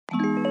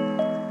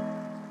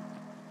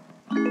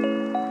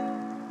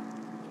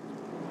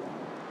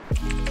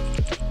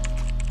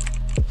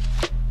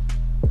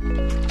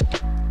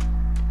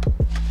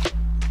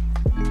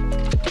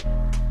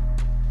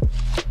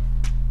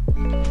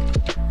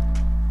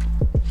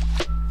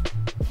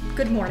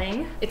Good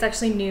morning. It's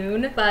actually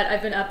noon, but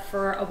I've been up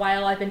for a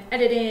while. I've been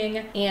editing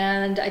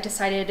and I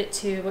decided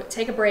to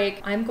take a break.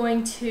 I'm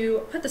going to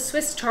put the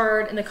Swiss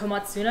chard and the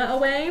komatsuna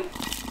away.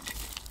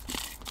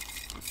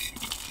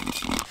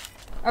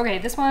 Okay,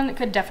 this one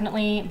could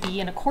definitely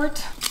be in a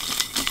quart.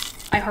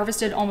 I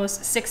harvested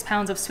almost 6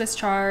 pounds of Swiss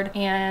chard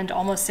and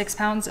almost 6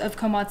 pounds of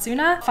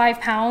komatsuna.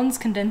 5 pounds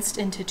condensed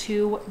into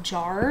 2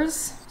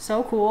 jars.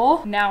 So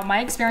cool. Now,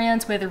 my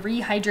experience with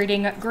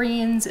rehydrating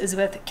greens is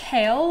with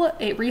kale.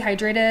 It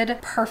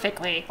rehydrated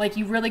perfectly. Like,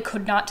 you really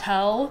could not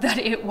tell that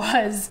it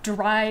was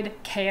dried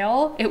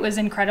kale. It was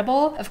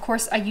incredible. Of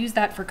course, I use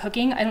that for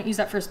cooking. I don't use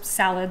that for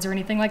salads or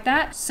anything like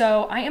that.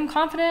 So I am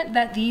confident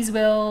that these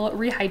will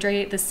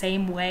rehydrate the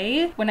same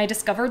way. When I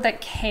discovered that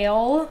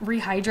kale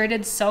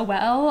rehydrated so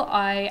well,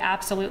 I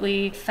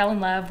absolutely fell in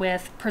love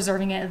with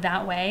preserving it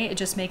that way. It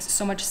just makes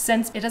so much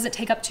sense. It doesn't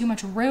take up too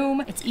much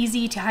room. It's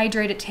easy to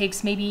hydrate. It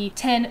takes maybe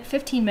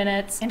 10-15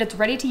 minutes and it's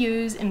ready to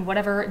use in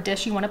whatever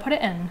dish you want to put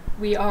it in.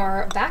 We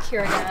are back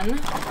here again.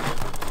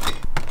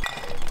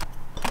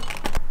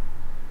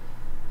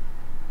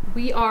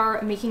 We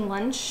are making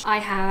lunch. I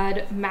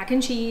had mac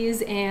and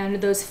cheese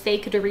and those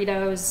fake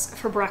Doritos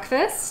for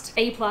breakfast.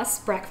 A+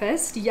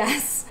 breakfast,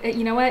 yes.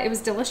 You know what, it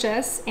was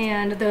delicious,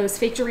 and those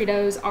fake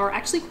Doritos are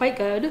actually quite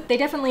good. They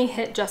definitely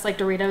hit just like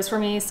Doritos for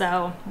me,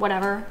 so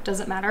whatever,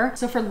 doesn't matter.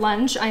 So for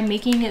lunch, I'm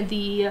making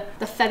the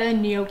feta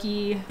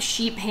gnocchi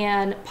sheet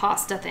pan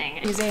pasta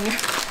thing using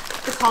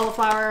the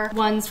cauliflower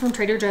ones from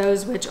Trader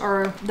Joe's, which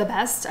are the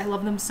best. I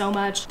love them so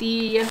much.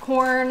 The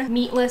corn,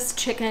 meatless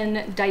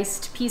chicken,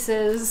 diced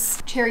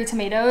pieces, cherry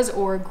tomatoes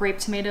or grape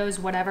tomatoes,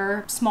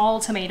 whatever, small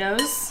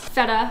tomatoes.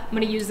 Feta, I'm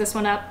gonna use this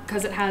one up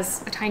because it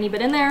has a tiny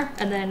bit in there,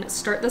 and then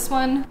start this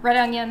one. Red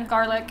onion,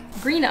 garlic,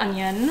 green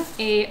onion,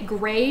 a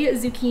gray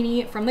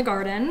zucchini from the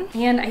garden,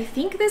 and I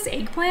think this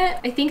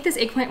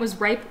eggplant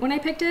was ripe when I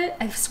picked it.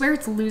 I swear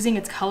it's losing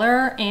its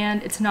color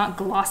and it's not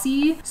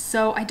glossy,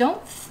 so I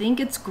don't think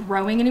it's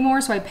growing anymore.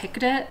 So I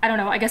picked it. I don't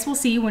know, I guess we'll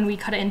see when we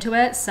cut it into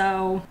it.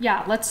 So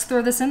yeah, let's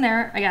throw this in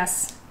there, I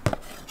guess.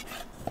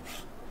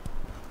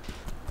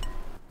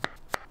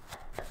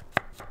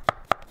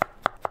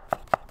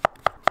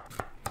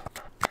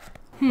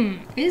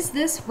 Is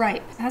this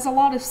ripe? It has a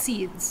lot of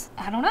seeds.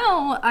 I don't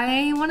know.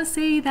 I want to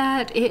say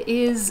that it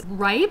is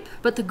ripe,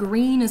 but the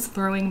green is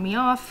throwing me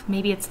off.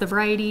 Maybe it's the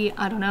variety.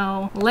 I don't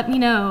know. Let me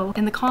know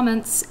in the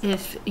comments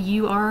if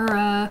you are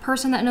a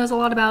person that knows a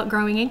lot about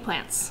growing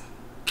eggplants.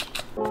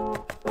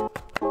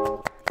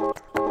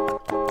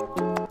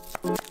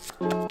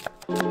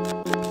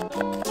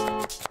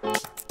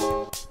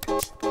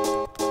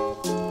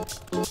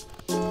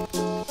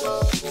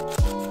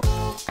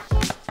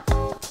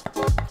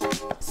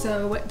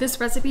 So this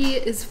recipe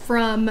is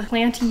from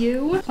Plant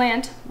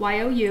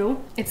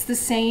Y-O-U. It's the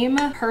same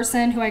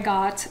person who I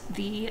got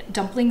the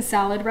dumpling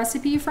salad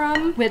recipe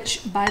from,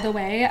 which, by the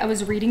way, I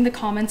was reading the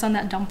comments on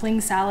that dumpling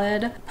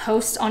salad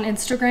post on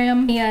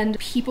Instagram and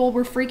people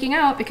were freaking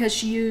out because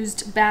she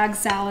used bagged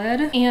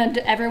salad and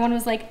everyone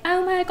was like,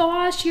 oh my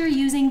gosh, you're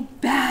using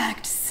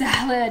bagged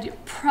salad,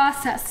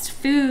 processed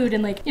food,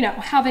 and like, you know,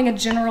 having a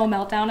general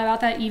meltdown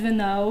about that even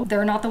though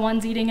they're not the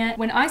ones eating it.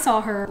 When I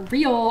saw her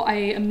reel, I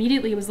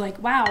immediately was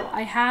like, wow,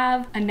 I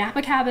have a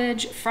Napa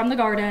cabbage from the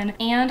garden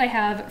and I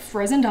have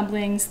frozen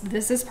dumplings.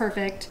 This is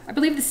perfect. I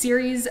believe the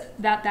series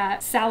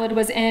that salad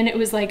was in, it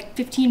was like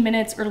 15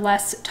 minutes or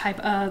less type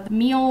of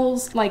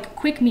meals, like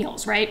quick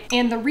meals, right?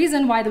 And the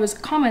reason why those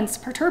comments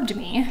perturbed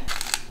me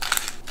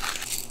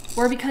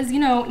or because, you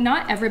know,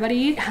 not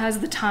everybody has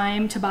the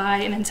time to buy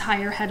an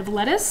entire head of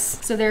lettuce.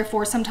 So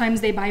therefore,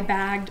 sometimes they buy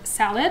bagged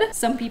salad.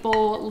 Some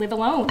people live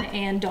alone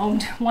and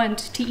don't want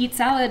to eat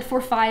salad for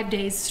 5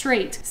 days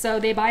straight. So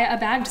they buy a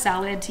bagged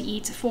salad to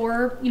eat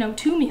for, you know,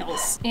 2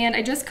 meals. And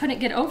I just couldn't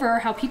get over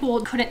how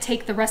people couldn't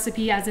take the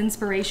recipe as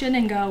inspiration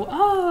and go,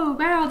 oh,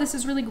 wow, this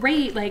is really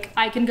great. Like,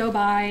 I can go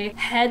buy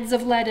heads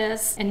of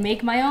lettuce and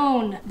make my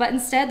own. But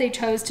instead, they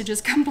chose to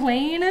just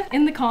complain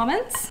in the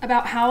comments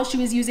about how she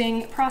was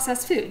using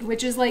processed food,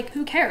 which is like,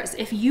 who cares?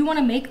 If you want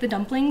to make the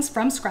dumplings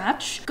from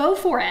scratch, go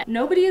for it.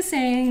 Nobody is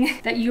saying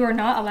that you are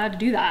not allowed to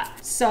do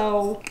that.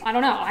 So I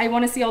don't know. I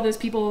want to see all those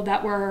people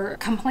that were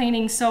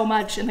complaining so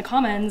much in the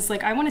comments.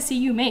 Like, I want to see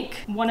you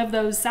make one of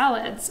those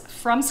salads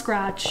from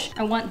scratch.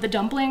 I want the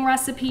dumpling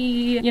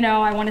recipe. You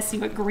know, I want to see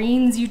what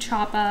greens you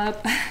chop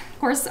up. Of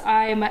course,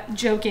 I'm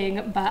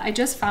joking, but I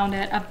just found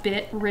it a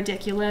bit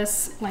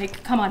ridiculous.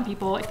 Like, come on,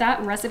 people. If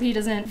that recipe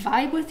doesn't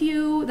vibe with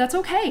you, that's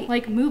okay.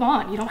 Like, move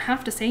on. You don't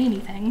have to say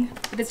anything.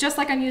 But it's just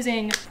like I'm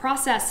using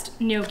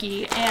processed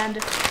gnocchi and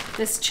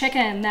this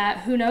chicken that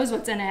who knows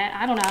what's in it.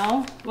 I don't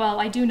know. Well,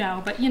 I do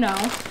know, but you know,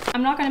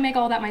 I'm not gonna make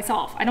all that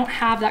myself. I don't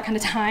have that kind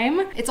of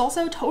time. It's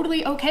also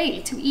totally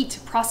okay to eat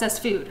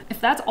processed food.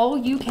 If that's all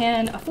you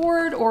can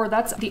afford or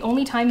that's the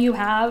only time you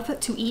have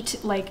to eat,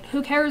 like,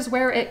 who cares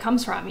where it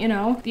comes from, you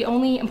know? The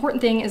only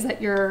important thing is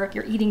that you're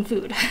eating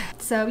food.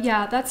 So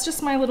yeah, that's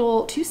just my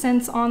little 2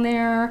 cents on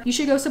there. You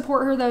should go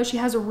support her though. She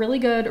has really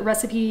good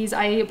recipes.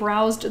 I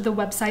browsed the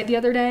website the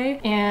other day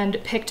and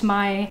picked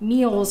my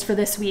meals for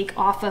this week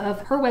off of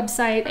her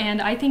website, and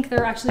I think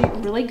they're actually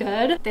really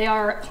good. They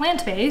are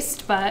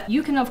plant-based, but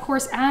you can of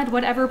course add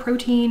whatever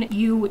protein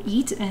you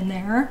eat in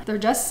there. They're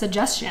just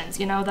suggestions,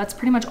 you know, that's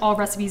pretty much all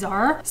recipes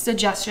are.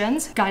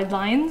 Suggestions,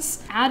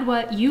 guidelines, add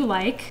what you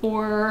like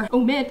or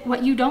omit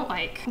what you don't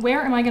like.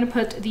 Where am I gonna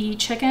put the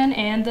chicken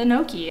and the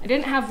gnocchi? I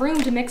didn't have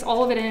room to mix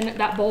all of it in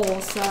that bowl,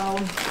 so.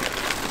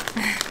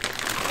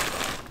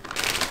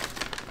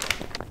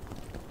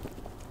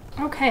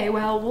 Okay,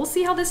 well, we'll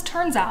see how this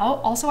turns out.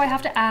 Also, I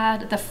have to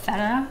add the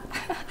feta.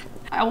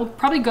 I will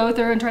probably go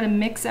through and try to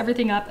mix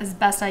everything up as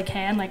best I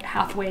can, like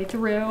halfway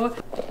through.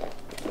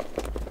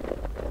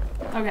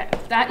 Okay,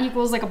 that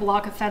equals like a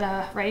block of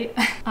feta, right?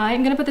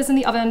 I'm gonna put this in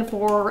the oven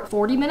for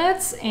 40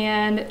 minutes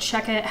and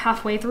check it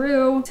halfway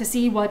through to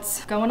see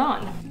what's going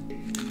on.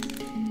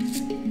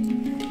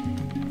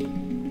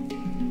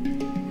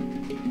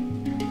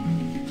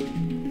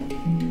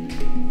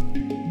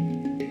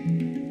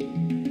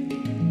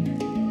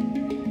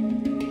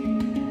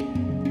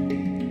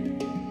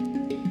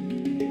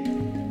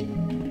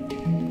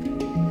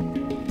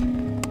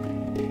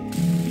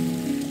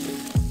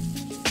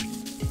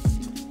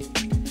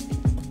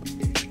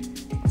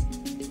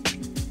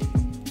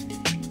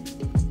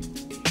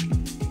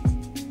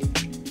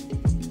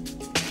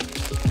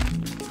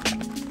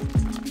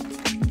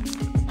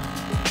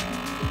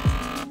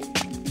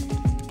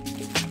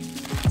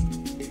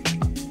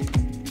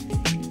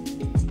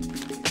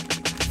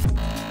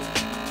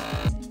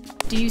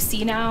 Do you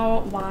see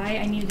now why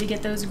I needed to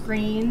get those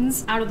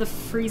greens out of the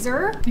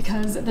freezer?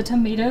 Because the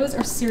tomatoes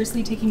are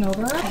seriously taking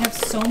over. I have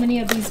so many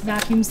of these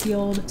vacuum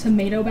sealed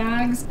tomato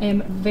bags. I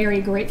am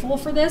very grateful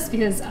for this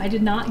because I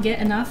did not get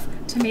enough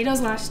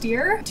tomatoes last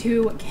year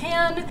to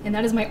can, and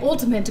that is my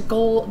ultimate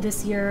goal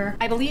this year.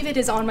 I believe it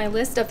is on my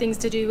list of things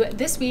to do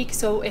this week,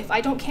 so if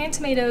I don't can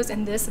tomatoes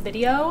in this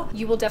video,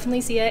 you will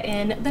definitely see it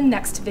in the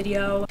next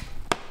video.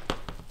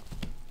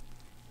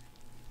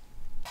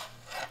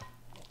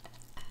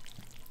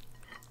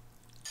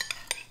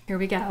 Here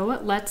we go.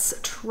 Let's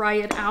try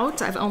it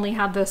out. I've only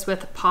had this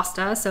with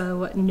pasta,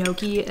 so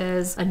gnocchi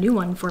is a new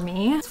one for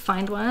me. Let's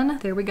find one.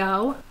 There we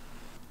go.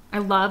 I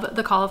love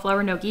the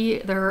cauliflower gnocchi.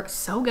 They're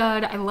so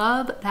good. I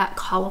love that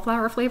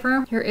cauliflower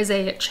flavor. Here is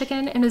a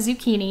chicken and a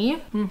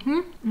zucchini.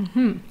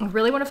 I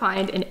really want to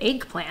find an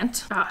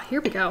eggplant. Ah, here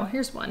we go.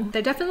 Here's one.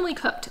 They definitely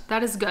cooked.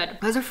 That is good.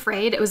 I was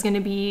afraid it was going to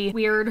be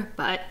weird,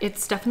 but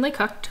it's definitely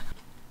cooked.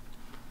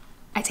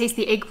 I taste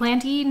the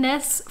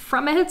eggplantiness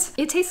from it.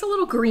 It tastes a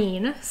little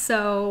green,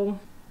 so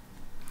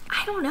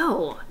I don't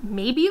know.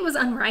 Maybe it was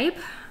unripe.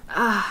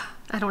 I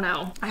don't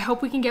know. I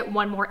hope we can get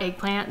one more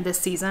eggplant this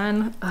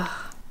season.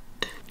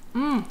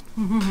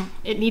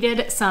 It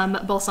needed some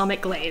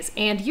balsamic glaze,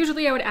 and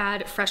usually I would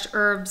add fresh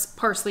herbs,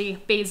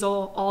 parsley,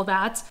 basil, all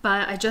that,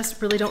 but I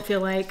just really don't feel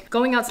like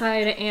going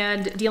outside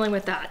and dealing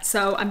with that.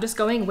 So I'm just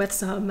going with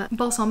some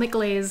balsamic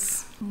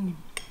glaze.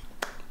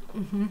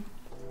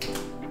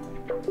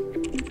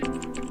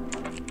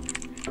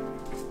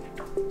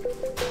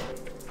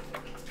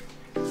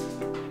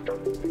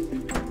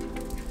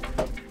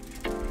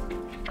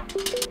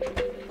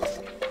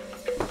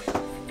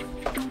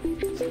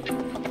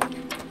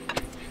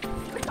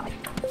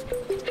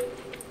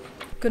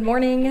 Good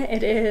morning.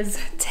 It is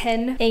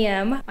 10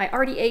 a.m. I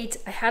already ate,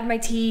 I had my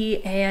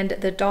tea, and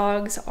the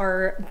dogs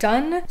are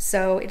done.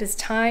 So it is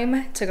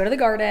time to go to the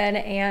garden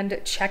and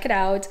check it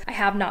out. I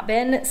have not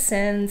been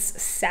since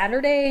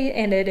Saturday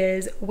and it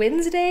is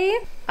Wednesday.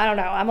 I don't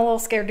know, I'm a little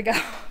scared to go.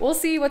 We'll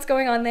see what's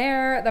going on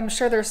there. I'm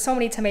sure there's so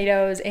many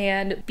tomatoes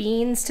and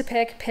beans to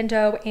pick,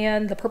 pinto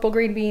and the purple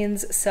green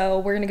beans. So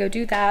we're gonna go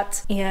do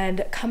that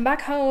and come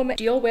back home,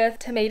 deal with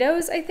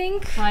tomatoes, I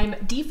think. I'm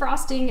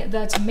defrosting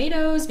the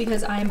tomatoes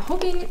because I'm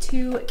hoping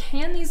to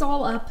can these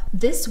all up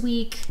this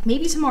week,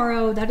 maybe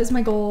tomorrow. That is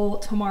my goal,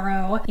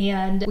 tomorrow.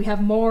 And we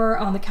have more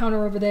on the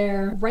counter over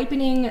there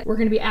ripening. We're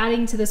gonna be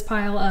adding to this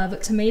pile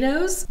of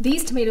tomatoes.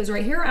 These tomatoes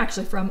right here are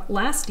actually from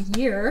last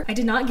year. I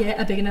did not get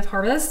a big enough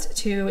harvest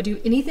to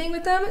do anything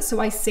with them, so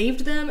I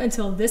saved them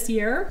until this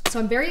year. So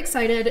I'm very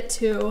excited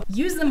to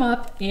use them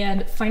up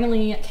and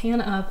finally can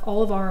up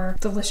all of our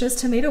delicious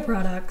tomato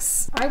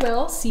products. I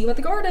will see you at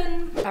the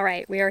garden. All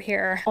right, we are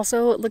here.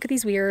 Also, look at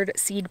these weird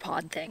seed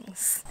pod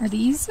things. Are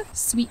these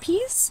sweet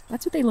peas?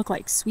 That's what they look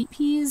like, sweet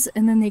peas,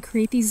 and then they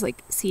create these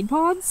like seed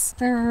pods.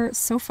 They're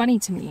so funny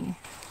to me.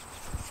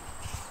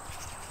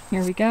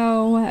 Here we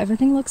go.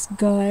 Everything looks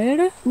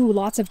good. Ooh,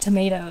 lots of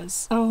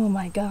tomatoes. Oh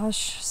my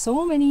gosh,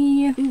 so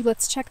many. Ooh,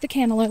 let's check the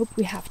cantaloupe.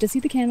 We have to see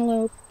the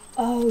cantaloupe.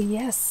 Oh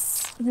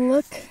yes,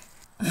 look.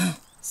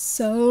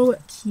 So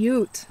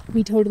cute.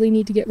 We totally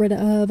need to get rid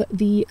of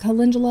the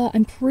calendula.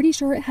 I'm pretty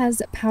sure it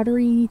has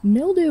powdery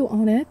mildew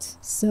on it.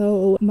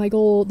 So my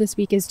goal this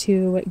week is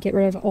to get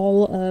rid of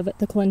all of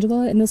the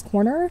calendula in this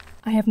corner.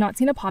 I have not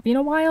seen a poppy in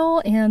a while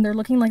and they're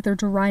looking like they're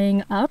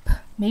drying up.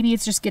 Maybe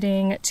it's just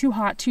getting too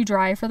hot, too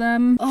dry for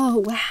them. Oh,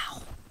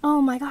 wow.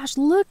 Oh my gosh,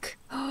 look.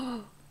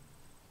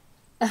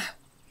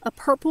 A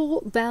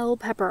purple bell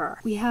pepper.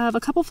 We have a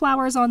couple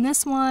flowers on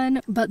this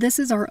one, but this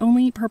is our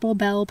only purple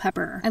bell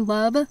pepper. I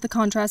love the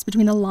contrast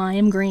between the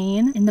lime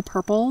green and the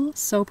purple.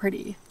 So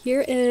pretty.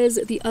 Here is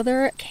the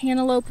other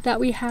cantaloupe that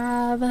we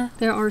have.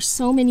 There are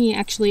so many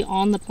actually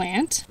on the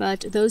plant,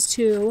 but those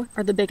two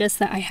are the biggest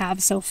that I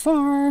have so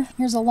far.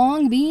 Here's a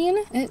long bean.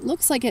 It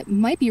looks like it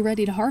might be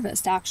ready to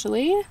harvest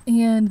actually.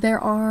 And there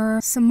are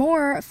some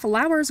more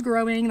flowers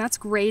growing. That's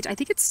great. I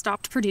think it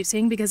stopped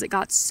producing because it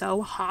got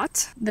so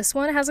hot. This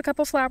one has a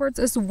couple flowers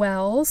as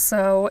well,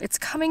 so it's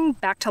coming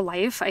back to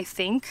life, I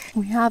think.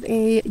 We have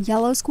a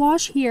yellow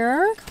squash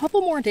here. A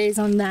couple more days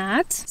on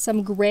that.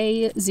 Some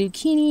gray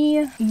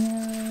zucchini,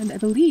 and I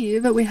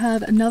believe we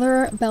have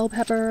another bell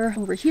pepper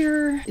over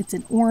here. It's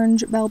an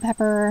orange bell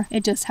pepper.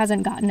 It just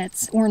hasn't gotten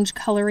its orange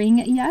coloring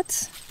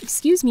yet.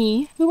 Excuse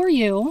me, who are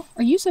you?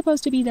 Are you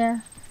supposed to be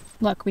there?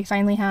 Look, we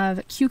finally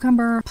have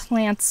cucumber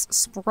plants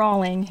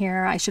sprawling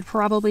here. I should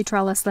probably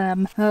trellis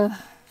them.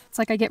 It's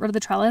like I get rid of the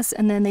trellis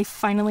and then they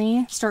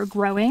finally start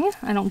growing.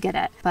 I don't get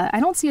it, but I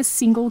don't see a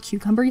single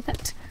cucumber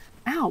yet.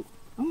 Ow.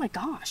 Oh my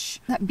gosh,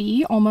 that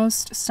bee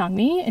almost stung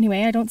me.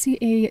 Anyway, I don't see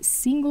a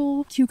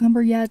single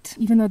cucumber yet,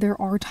 even though there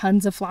are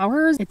tons of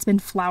flowers. It's been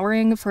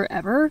flowering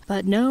forever,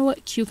 but no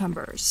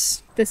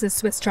cucumbers. This is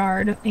Swiss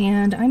chard,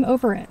 and I'm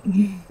over it.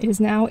 It is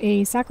now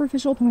a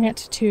sacrificial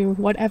plant to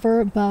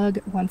whatever bug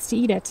wants to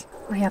eat it.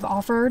 I have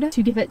offered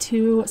to give it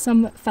to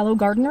some fellow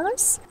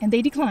gardeners, and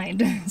they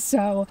declined.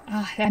 So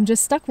I'm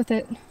just stuck with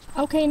it.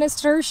 Okay,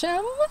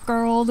 nasturtium.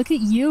 Girl, look at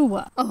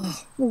you.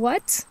 Oh,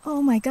 what?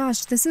 Oh my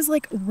gosh, this is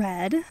like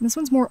red. This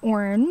one's more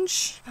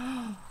orange.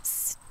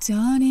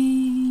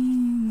 Stunning.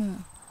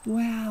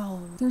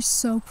 Wow, they're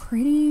so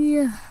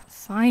pretty.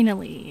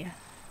 Finally,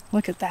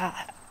 look at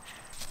that.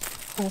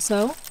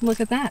 Also,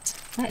 look at that.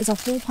 That is a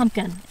whole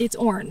pumpkin. It's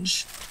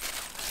orange.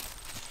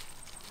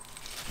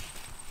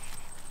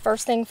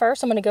 First thing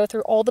first, I'm gonna go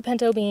through all the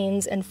pinto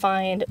beans and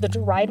find the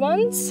dried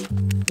ones.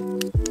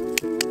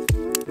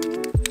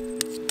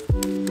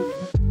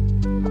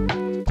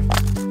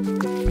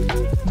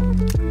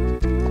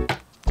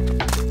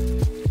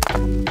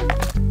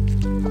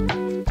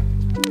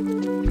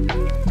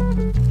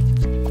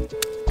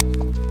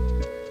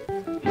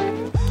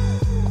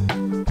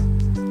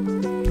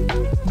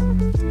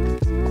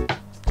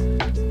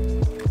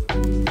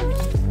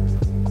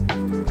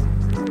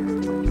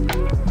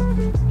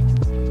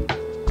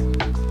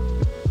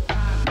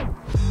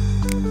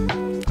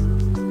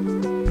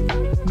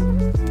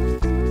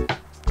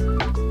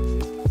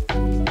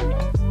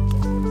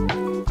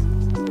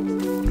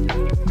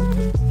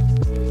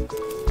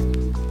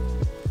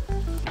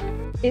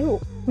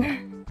 Ew.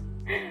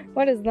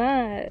 What is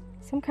that?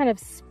 Some kind of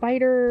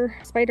spider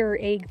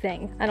egg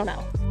thing. I don't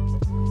know.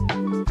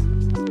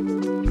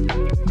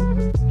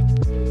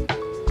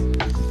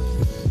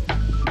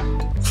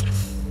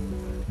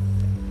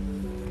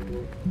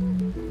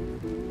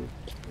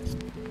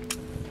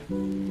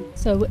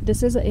 So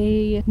this is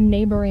a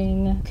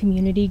neighboring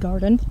community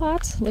garden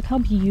plot. Look how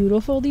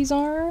beautiful these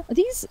are. Are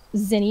these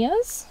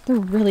zinnias? They're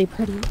really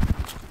pretty.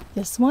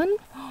 This one?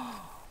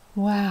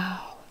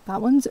 Wow. That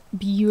one's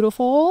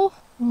beautiful.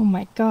 Oh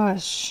my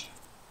gosh.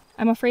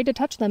 I'm afraid to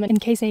touch them in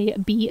case a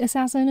bee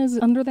assassin is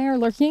under there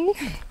lurking.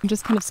 I'm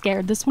just kind of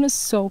scared. This one is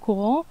so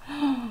cool.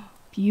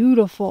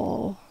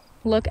 Beautiful.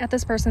 Look at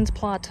this person's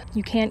plot.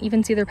 You can't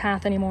even see their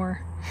path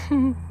anymore.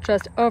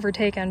 Just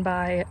overtaken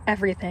by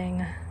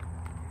everything.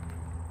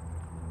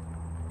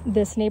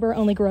 This neighbor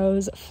only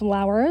grows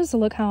flowers.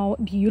 Look how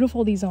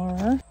beautiful these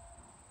are.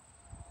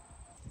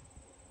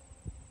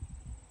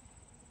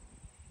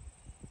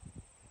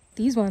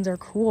 These ones are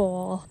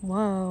cool.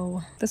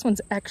 Whoa. This one's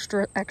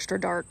extra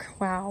dark.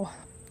 Wow.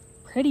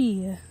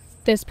 Pretty.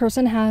 This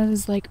person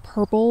has like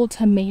purple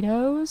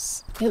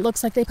tomatoes. It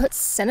looks like they put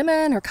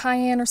cinnamon or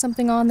cayenne or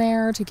something on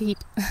there to keep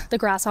the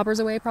grasshoppers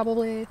away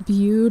probably.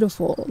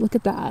 Beautiful. Look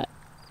at that.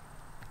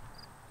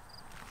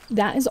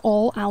 That is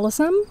all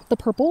alyssum, the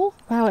purple.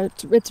 Wow,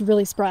 it's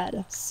really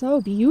spread. So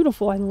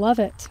beautiful, I love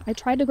it. I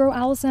tried to grow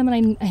alyssum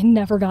and I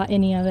never got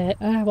any of it.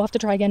 We'll have to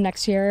try again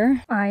next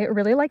year. I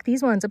really like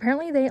these ones.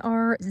 Apparently they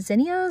are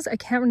zinnias. I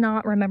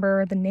cannot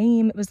remember the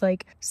name. It was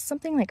like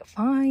something like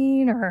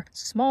fine or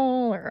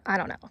small or I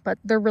don't know, but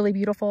they're really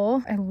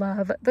beautiful. I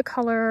love the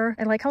color.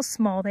 I like how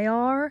small they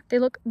are. They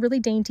look really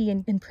dainty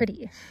and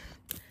pretty.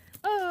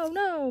 Oh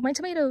no, my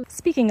tomatoes.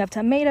 Speaking of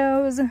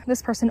tomatoes,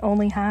 this person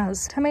only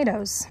has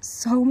tomatoes.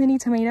 So many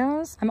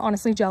tomatoes. I'm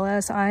honestly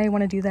jealous. I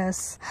want to do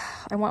this.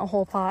 I want a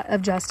whole plot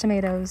of just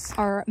tomatoes.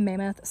 Our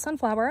mammoth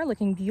sunflower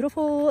looking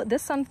beautiful.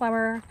 This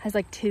sunflower has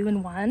like 2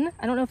 in 1.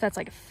 I don't know if that's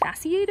like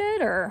fasciated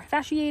or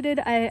fasciated.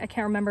 I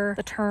can't remember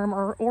the term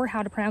or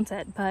how to pronounce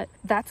it, but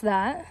that's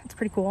that. It's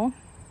pretty cool.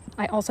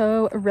 I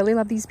also really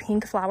love these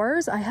pink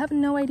flowers. I have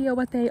no idea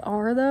what they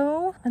are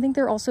though. I think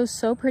they're also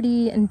so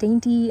pretty and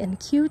dainty and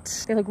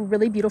cute. They look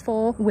really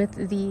beautiful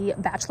with the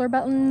bachelor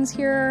buttons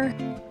here.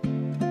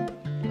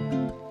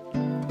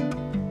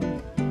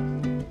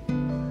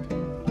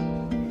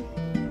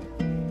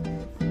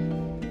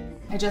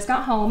 I just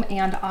got home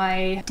and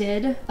I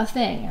did a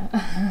thing.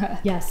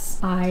 Yes,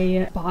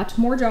 I bought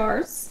more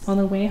jars on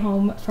the way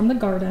home from the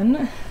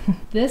garden.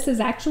 This is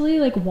actually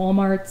like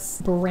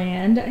Walmart's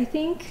brand, I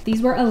think.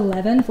 These were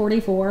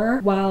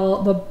 $11.44,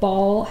 while the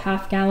Ball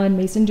half-gallon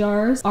mason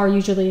jars are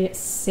usually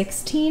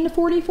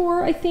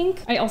 $16.44, I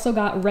think. I also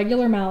got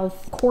regular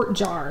mouth quart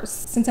jars.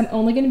 Since I'm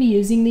only going to be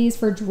using these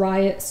for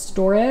dry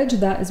storage,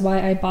 that is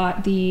why I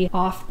bought the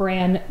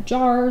off-brand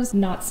jars.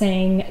 Not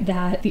saying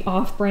that the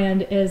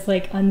off-brand is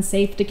like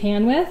unsafe to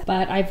can with,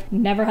 but I've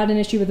never had an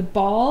issue with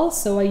Ball,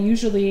 so I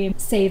usually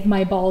save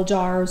my Ball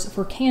jars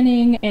for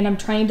canning, and I'm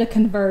trying to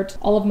convert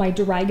all of my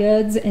dry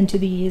goods into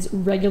these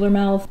regular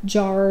mouth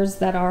jars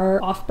that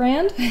are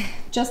off-brand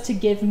just to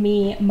give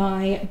me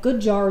my good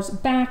jars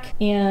back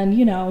and,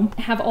 you know,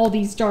 have all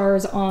these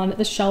jars on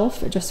the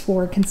shelf just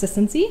for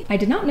consistency. I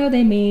did not know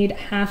they made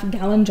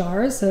half-gallon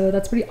jars, so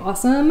that's pretty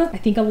awesome. I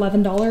think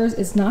 $11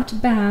 is not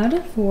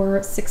bad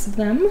for 6 of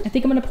them. I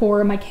think I'm gonna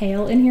pour my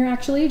kale in here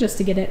actually, just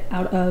to get it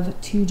out of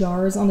 2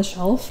 jars on the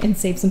shelf and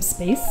save some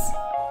space.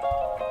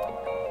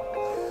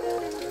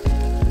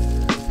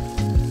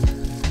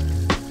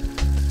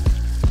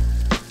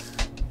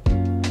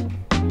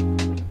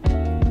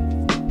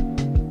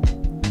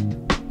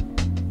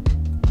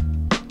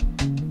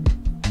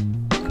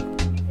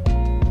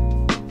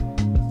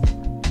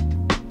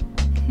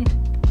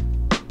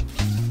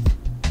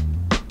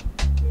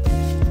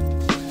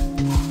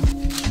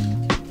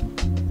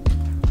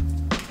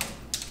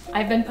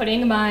 I've been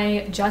putting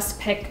my just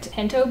picked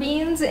pinto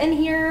beans in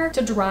here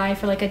to dry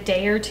for like a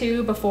day or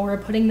two before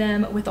putting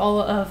them with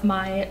all of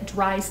my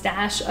dry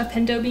stash of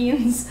pinto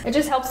beans. It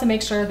just helps to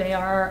make sure they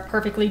are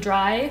perfectly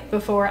dry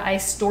before I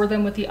store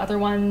them with the other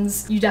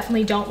ones. You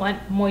definitely don't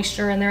want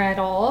moisture in there at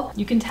all.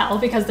 You can tell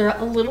because they're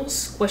a little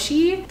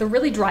squishy. The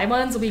really dry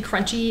ones will be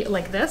crunchy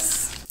like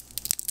this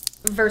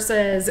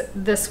versus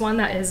this one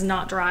that is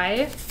not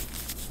dry.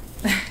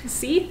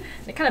 See?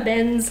 It kind of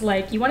bends,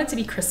 like you want it to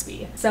be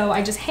crispy. So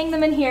I just hang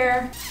them in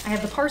here. I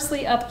have the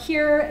parsley up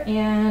here,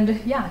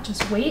 and yeah,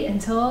 just wait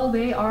until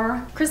they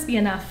are crispy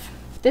enough.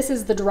 This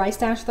is the dry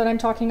stash that I'm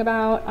talking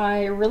about.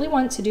 I really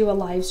want to do a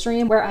live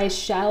stream where I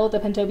shell the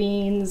pinto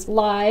beans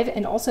live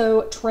and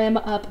also trim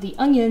up the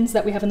onions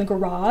that we have in the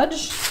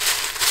garage.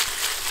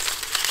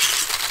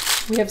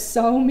 We have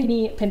so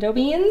many pinto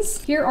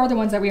beans. Here are the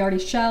ones that we already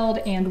shelled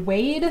and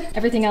weighed.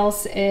 Everything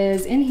else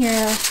is in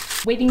here,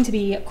 waiting to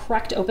be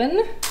cracked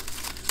open.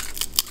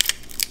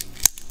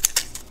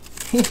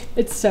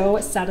 It's so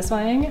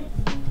satisfying.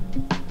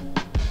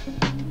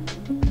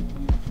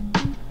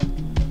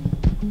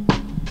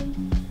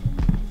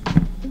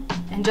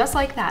 And just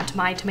like that,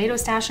 my tomato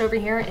stash over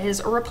here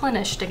is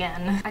replenished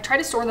again. I try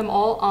to store them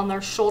all on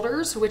their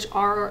shoulders, which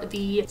are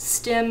the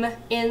stem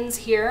ends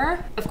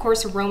here. Of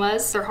course,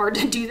 aromas, they're hard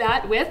to do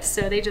that with,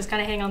 so they just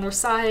kind of hang on their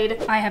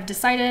side. I have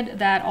decided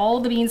that all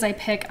the beans I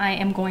pick, I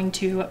am going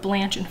to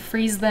blanch and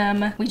freeze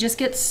them. We just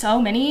get so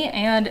many,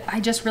 and I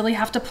just really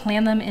have to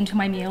plan them into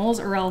my meals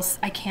or else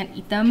I can't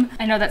eat them.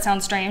 I know that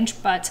sounds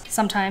strange, but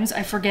sometimes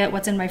I forget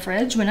what's in my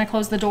fridge when I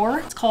close the door.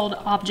 It's called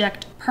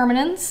object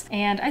permanence,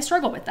 and I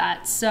struggle with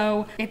that.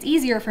 So it's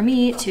easier for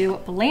me to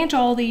blanch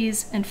all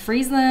these and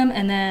freeze them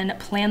and then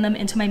plan them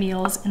into my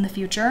meals in the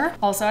future.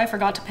 Also, I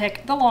forgot to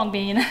pick the long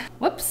bean.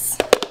 Whoops.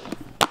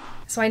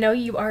 So I know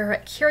you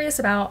are curious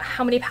about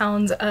how many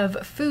pounds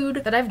of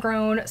food that I've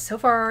grown so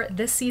far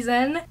this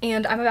season,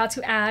 and I'm about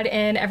to add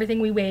in everything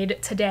we weighed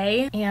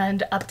today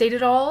and update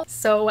it all.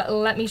 So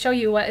let me show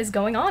you what is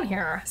going on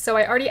here. So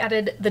I already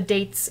added the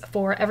dates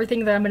for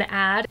everything that I'm gonna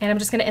add, and I'm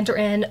just gonna enter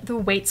in the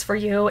weights for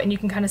you, and you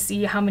can kind of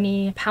see how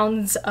many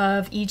pounds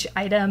of each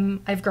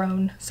item I've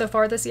grown so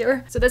far this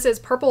year. So this is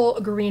purple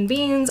green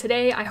beans.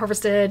 Today I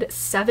harvested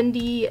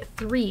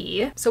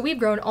 73. So we've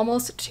grown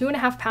almost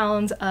 2.5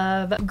 pounds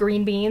of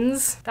green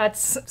beans.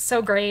 That's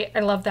so great.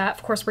 I love that.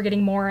 Of course, we're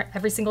getting more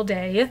every single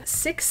day.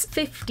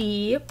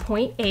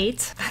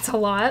 650.8, that's a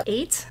lot.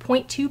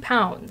 8.2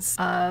 pounds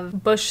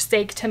of bush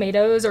steak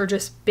tomatoes, or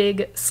just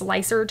big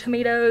slicer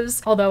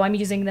tomatoes, although I'm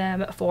using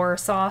them for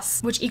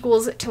sauce, which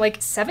equals to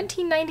like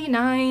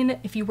 $17.99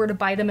 if you were to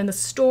buy them in the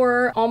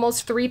store.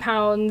 Almost 3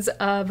 pounds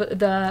of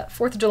the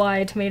 4th of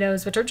July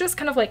tomatoes, which are just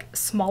kind of like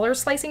smaller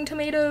slicing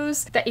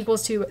tomatoes. That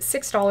equals to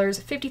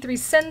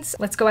 $6.53.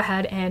 Let's go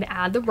ahead and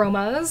add the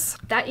Romas.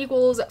 That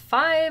equals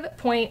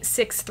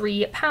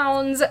 5.63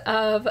 pounds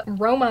of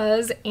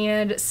Romas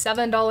and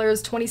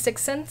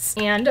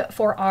 $7.26. And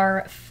for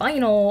our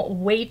final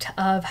weight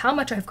of how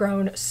much I've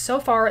grown so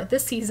far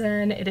this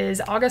season, it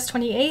is August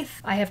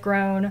 28th. I have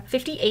grown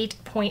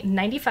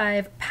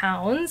 58.95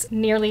 pounds,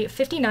 nearly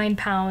 59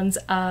 pounds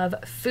of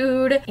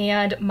food,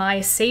 and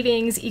my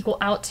savings equal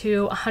out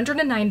to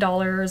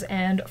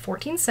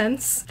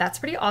 $109.14. That's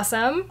pretty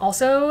awesome.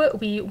 Also,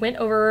 we went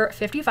over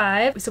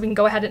 55, so we can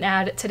go ahead and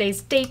add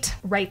today's date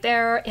right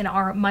there. in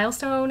our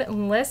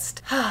milestone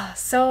list.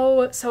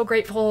 So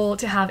grateful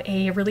to have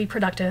a really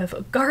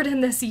productive garden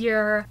this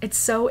year. It's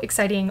so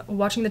exciting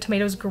watching the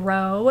tomatoes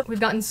grow. We've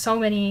gotten so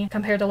many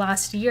compared to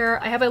last year.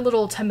 I have a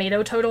little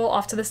tomato total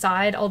off to the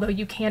side, although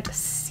you can't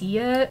see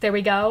it. There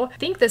we go. I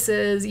think this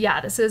is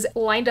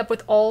lined up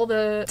with all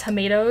the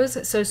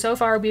tomatoes. So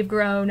far we've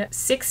grown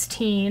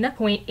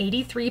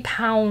 16.83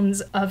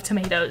 pounds of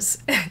tomatoes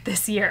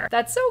this year.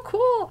 That's so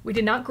cool. We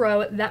did not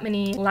grow that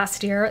many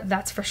last year,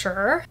 that's for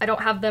sure. I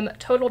don't have them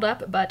totaled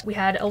up, but we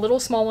had a little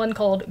small one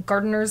called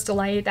Gardener's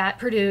Delight that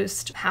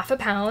produced half a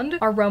pound.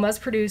 Our Romas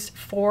produced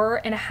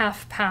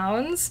 4.5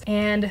 pounds,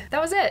 and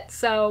that was it.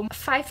 So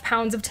 5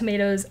 pounds of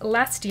tomatoes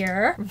last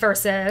year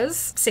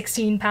versus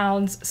 16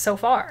 pounds so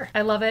far.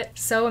 I love it.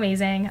 So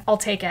amazing. I'll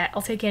take it.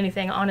 I'll take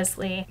anything,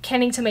 honestly.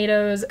 Canning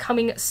tomatoes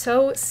coming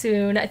so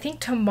soon. I think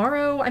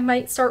tomorrow I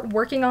might start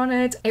working on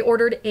it. I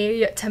ordered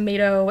a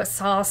tomato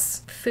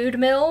sauce food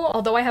mill.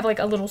 Although I have like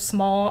a little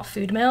small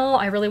food mill,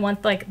 I really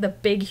want like the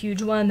big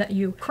huge one that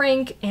you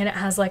crank and it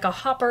has like a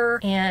hopper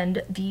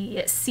and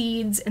the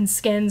seeds and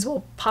skins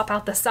will pop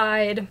out the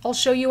side. I'll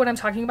show you what I'm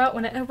talking about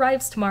when it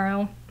arrives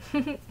tomorrow.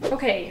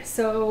 Okay,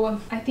 so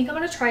I think I'm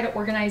gonna try to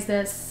organize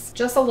this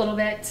just a little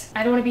bit.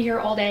 I don't want to be here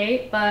all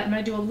day, but I'm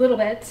gonna do a little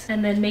bit,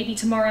 and then maybe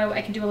tomorrow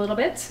I can do a little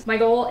bit. My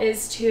goal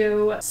is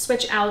to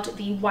switch out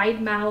the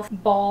wide mouth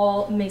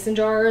ball mason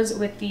jars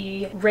with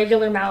the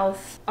regular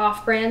mouth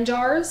off-brand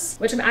jars,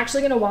 which I'm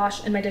actually gonna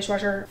wash in my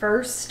dishwasher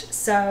first.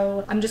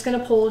 So I'm just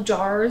gonna pull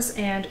jars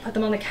and put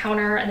them on the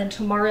counter, and then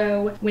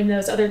tomorrow when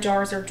those other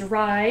jars are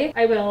dry,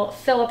 I will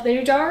fill up the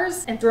new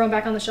jars and throw them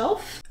back on the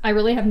shelf. I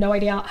really have no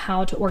idea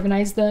how to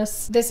organize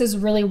this. This is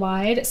really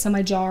wide, so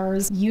my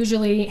jars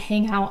usually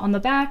hang out on the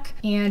back,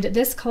 and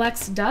this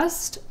collects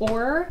dust,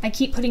 or I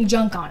keep putting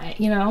junk on it,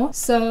 you know?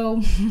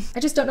 So I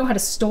just don't know how to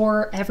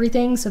store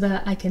everything so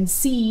that I can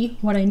see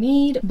what I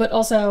need, but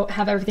also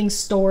have everything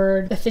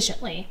stored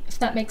efficiently, if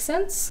that makes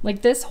sense.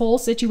 Like this whole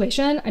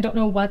situation, I don't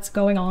know what's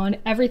going on.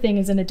 Everything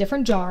is in a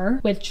different jar,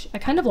 which I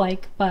kind of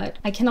like, but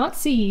I cannot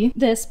see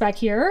this back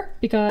here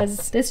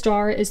because this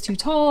jar is too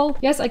tall.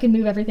 Yes, I can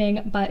move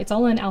everything, but it's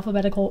all in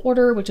alphabetical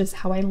order, which is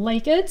how I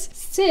like it.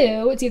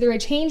 So it's either I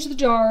change the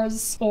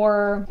jars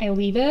or I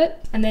leave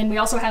it. And then we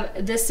also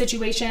have this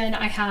situation.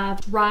 I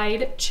have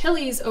dried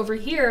chilies over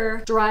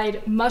here,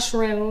 dried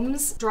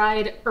mushrooms,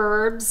 dried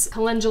herbs,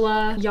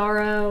 calendula,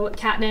 yarrow,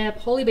 catnip,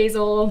 holy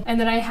basil. And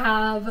then I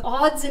have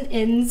odds and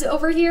ends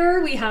over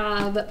here. We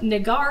have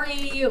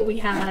nigari, we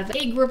have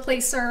egg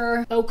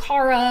replacer,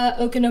 okara,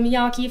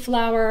 okonomiyaki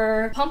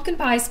flour, pumpkin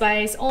pie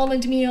spice,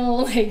 almond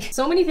meal, like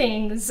so many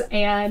things.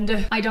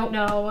 And I don't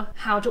know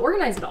how to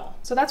organize it all.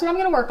 So that's what I'm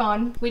gonna work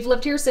on. We've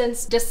lived here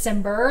since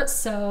December,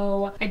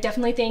 so I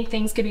definitely think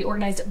things could be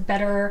organized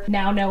better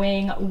now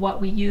knowing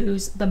what we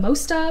use the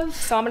most of.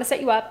 So I'm gonna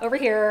set you up over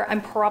here.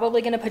 I'm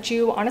probably gonna put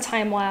you on a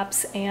time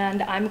lapse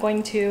and I'm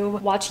going to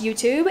watch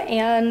YouTube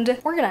and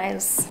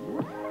organize.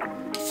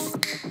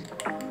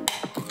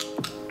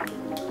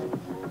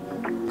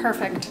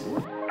 Perfect.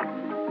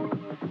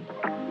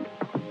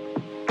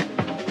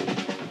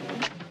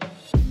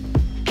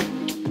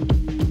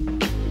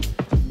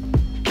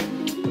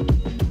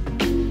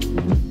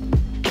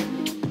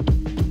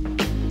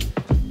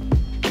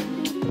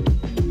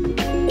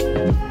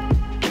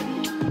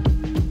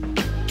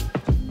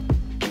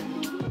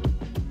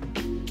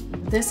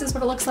 This is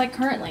what it looks like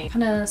currently.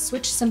 Kind of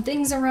switch some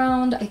things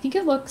around. I think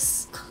it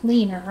looks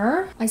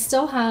cleaner. I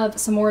still have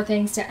some more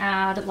things to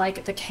add,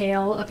 like the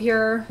kale up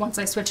here once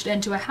I switched it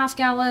into a half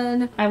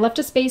gallon. I left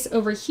a space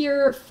over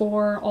here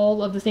for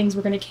all of the things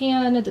we're gonna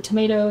can, the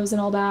tomatoes and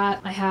all that.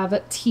 I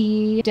have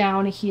tea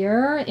down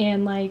here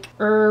and like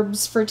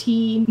herbs for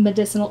tea,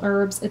 medicinal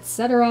herbs,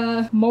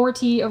 etc. More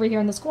tea over here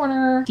in this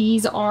corner.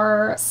 These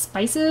are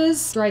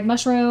spices, dried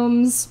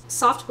mushrooms,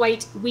 soft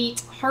white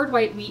wheat, hard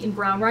white wheat, and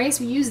brown rice.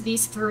 We use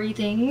these three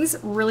things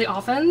really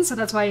often, so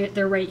that's why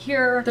they're right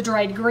here. The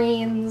dried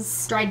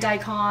greens, dried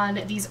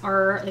daikon, these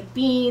are like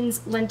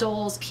beans,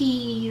 lentils,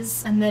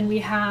 peas, and then we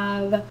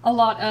have a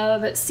lot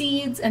of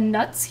seeds and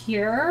nuts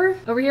here.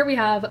 Over here we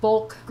have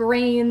bulk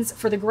grains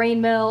for the grain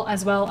mill,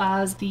 as well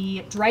as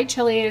the dried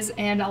chilies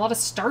and a lot of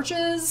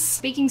starches,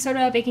 baking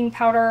soda, baking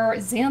powder,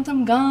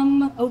 xanthan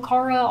gum,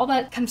 okara, all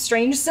that kind of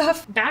strange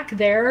stuff back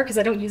there because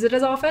I don't use it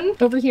as often.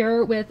 Over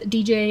here with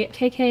DJ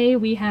KK,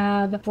 we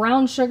have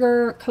brown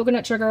sugar,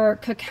 coconut sugar,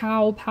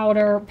 cacao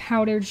powder,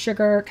 powdered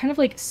sugar, kind of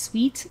like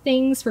sweet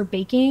things for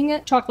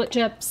baking, chocolate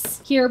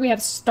chips. Here we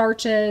have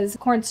starches,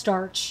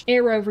 cornstarch,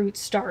 arrowroot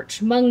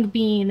starch, mung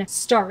bean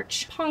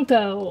starch,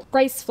 panko,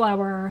 rice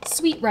flour,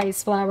 sweet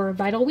rice flour,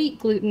 vital wheat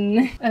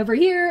gluten. Over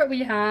here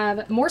we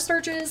have more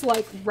starches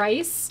like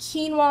rice,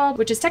 quinoa,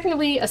 which is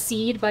technically a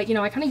seed, but you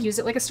know, I kind of use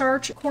it like a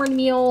starch,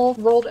 cornmeal,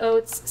 rolled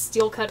oats,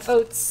 steel cut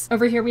oats.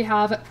 Over here we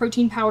have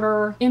protein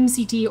powder,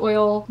 MCT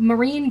oil,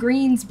 marine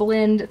greens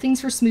blend, things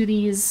for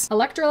smoothies,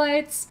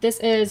 electrolytes, This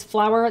is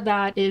flour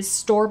that is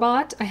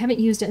store-bought. I haven't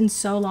used it in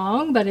so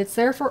long, but it's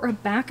there for a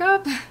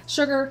backup.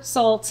 Sugar,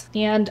 salt,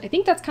 and I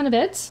think that's kind of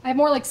it. I have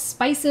more like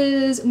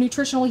spices,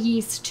 nutritional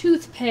yeast,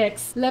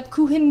 toothpicks,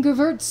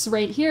 Lebkuchengewürz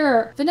right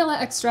here, vanilla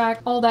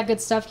extract, all that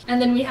good stuff.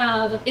 And then we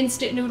have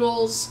instant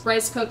noodles,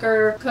 rice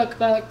cooker,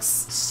 cookbooks,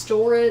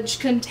 storage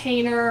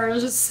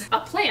containers, a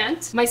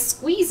plant, my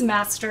squeeze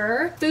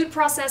master, food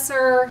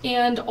processor,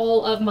 and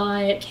all of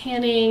my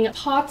canning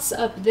pots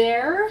up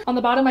there. On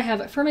the bottom I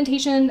have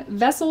fermentation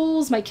vessels,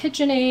 my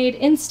KitchenAid,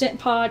 Instant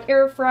Pot,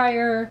 air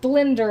fryer,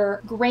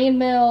 blender, grain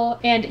mill,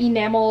 and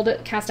enameled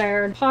cast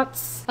iron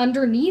pots.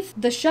 Underneath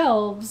the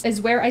shelves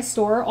is where I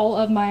store all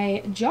of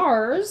my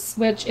jars,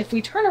 which if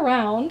we turn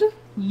around,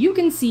 you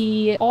can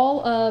see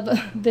all of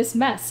this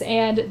mess,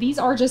 and these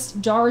are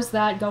just jars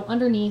that go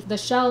underneath the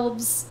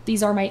shelves.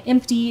 These are my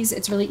empties.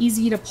 It's really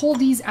easy to pull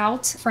these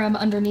out from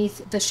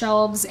underneath the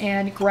shelves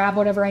and grab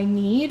whatever I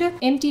need.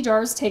 Empty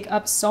jars take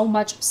up so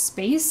much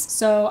space,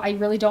 so I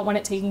really don't want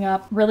it taking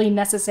up really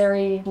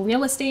necessary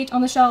real estate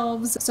on the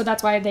shelves, so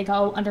that's why they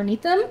go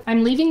underneath them.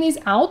 I'm leaving these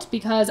out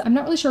because I'm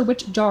not really sure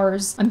which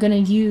jars I'm gonna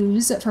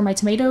use for my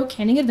tomato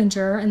canning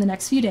adventure in the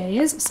next few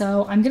days,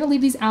 so I'm gonna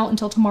leave these out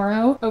until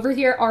tomorrow. Over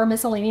here are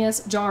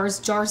miscellaneous jars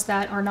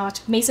that are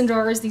not mason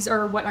jars. These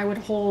are what I would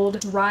hold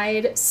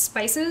dried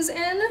spices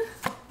in.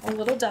 A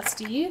little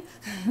dusty,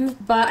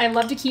 but I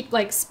love to keep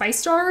like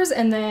spice jars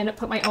and then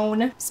put my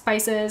own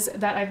spices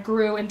that I've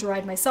grew and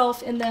dried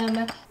myself in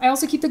them. I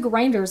also keep the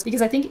grinders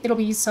because I think it'll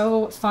be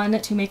so fun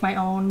to make my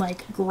own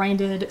like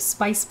grinded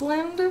spice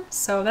blend.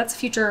 So that's a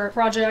future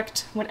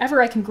project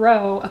whenever I can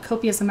grow a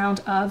copious amount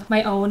of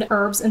my own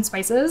herbs and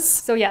spices.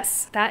 So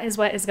yes, that is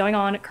what is going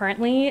on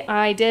currently.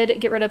 I did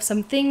get rid of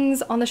some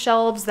things on the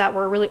shelves that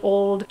were really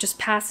old, just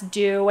past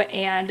due,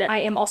 and I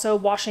am also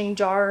washing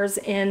jars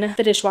in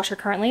the dishwasher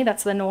currently.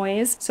 That's the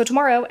noise. So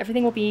tomorrow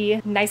everything will be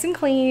nice and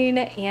clean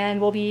and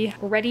we'll be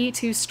ready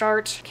to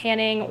start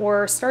canning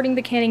or starting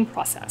the canning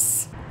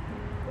process.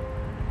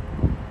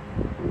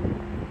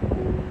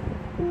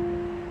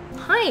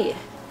 Hi.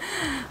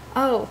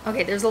 Oh,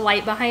 okay, there's a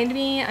light behind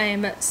me.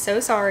 I'm so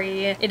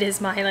sorry. It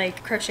is my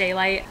like crochet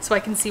light so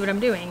I can see what I'm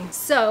doing.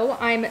 So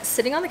I'm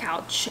sitting on the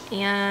couch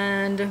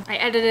and I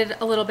edited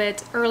a little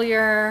bit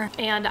earlier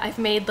and I've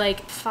made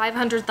like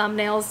 500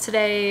 thumbnails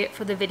today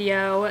for the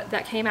video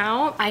that came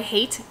out. I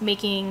hate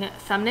making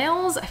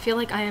thumbnails. I feel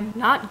like I am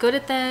not good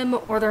at them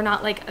or they're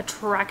not like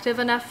attractive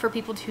enough for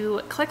people to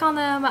click on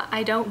them.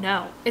 I don't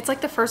know. It's like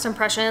the first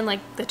impression,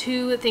 like the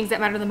two things that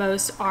matter the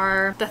most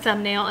are the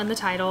thumbnail and the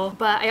title,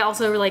 but I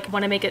also like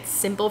want to make it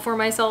simple for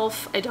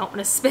myself. I don't want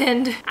to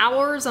spend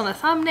hours on a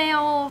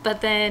thumbnail,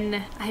 but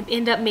then I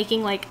end up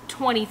making like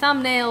 20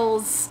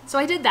 thumbnails. So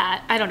I did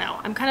that. I don't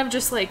know. I'm kind of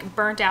just like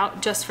burnt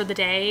out just for the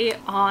day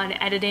on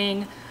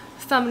editing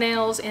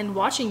thumbnails and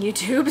watching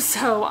YouTube,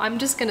 so I'm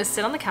just gonna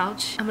sit on the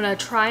couch. I'm gonna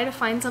try to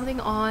find something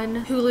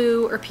on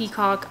Hulu or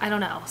Peacock, I don't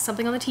know,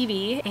 something on the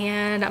TV,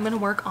 and I'm gonna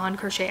work on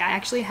crochet. I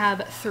actually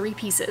have 3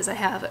 pieces. I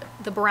have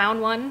the brown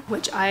one,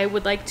 which I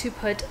would like to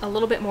put a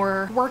little bit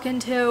more work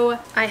into.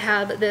 I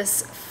have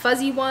this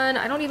fuzzy one.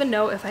 I don't even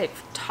know if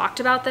I've talked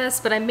about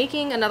this, but I'm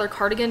making another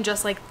cardigan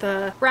just like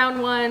the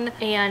brown one,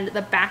 and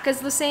the back is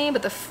the same,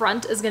 but the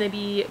front is gonna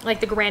be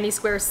like the granny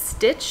square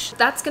stitch.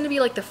 That's gonna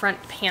be like the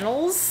front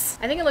panels.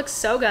 I think it looks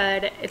so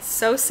good. It's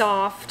so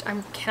soft.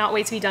 I cannot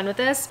wait to be done with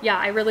this. Yeah,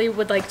 I really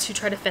would like to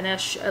try to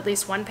finish at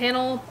least one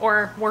panel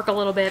or work a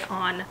little bit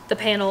on the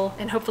panel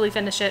and hopefully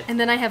finish it. And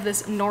then I have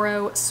this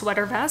Noro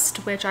sweater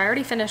vest, which I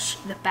already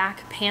finished the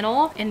back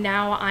panel, and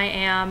now I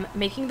am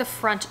making the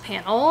front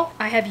panel.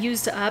 I have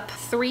used up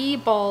 3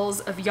 balls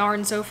of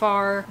yarn so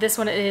far. This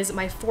one is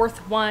my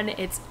 4th one.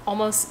 It's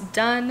almost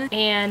done.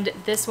 And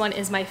this one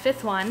is my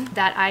 5th one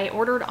that I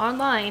ordered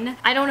online.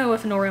 I don't know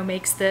if Noro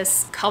makes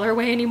this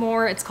colorway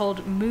anymore. It's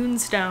called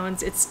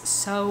Moonstones. It's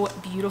so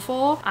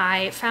beautiful.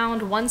 I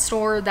found one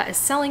store that is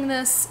selling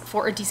this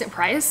for a decent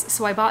price,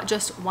 so I bought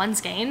just 1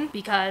 skein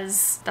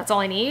because that's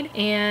all I need,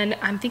 and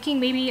I'm thinking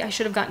maybe I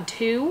should have gotten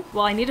 2.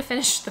 Well, I need to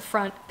finish the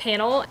front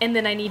panel, and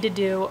then I need to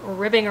do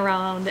ribbing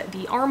around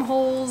the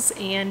armholes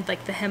and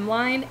like the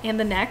hemline and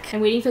the neck.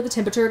 I'm waiting for the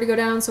temperature to go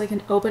down so I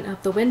can open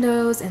up the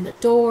windows and the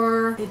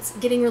door. It's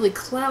getting really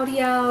cloudy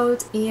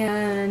out,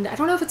 and I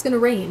don't know if it's gonna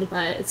rain,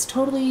 but it's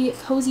totally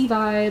cozy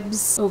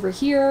vibes over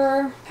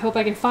here. I hope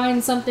I can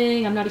find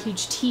something. I'm not a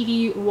huge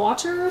TV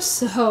watcher,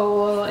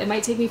 so it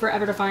might take me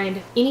forever to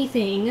find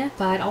anything,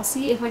 but I'll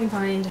see if I can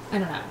find, I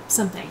don't know,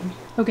 something.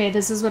 Okay,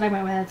 this is what I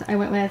went with. I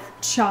went with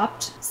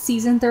Chopped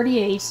Season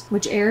 38,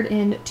 which aired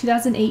in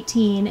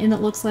 2018, and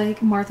it looks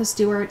like Martha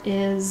Stewart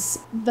is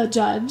the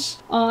judge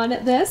on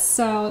this,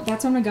 so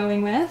that's what I'm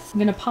going with. I'm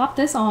gonna pop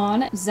this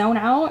on, zone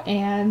out,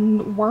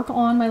 and work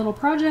on my little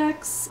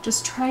projects.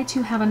 Just try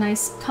to have a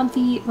nice,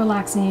 comfy,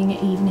 relaxing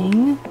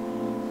evening.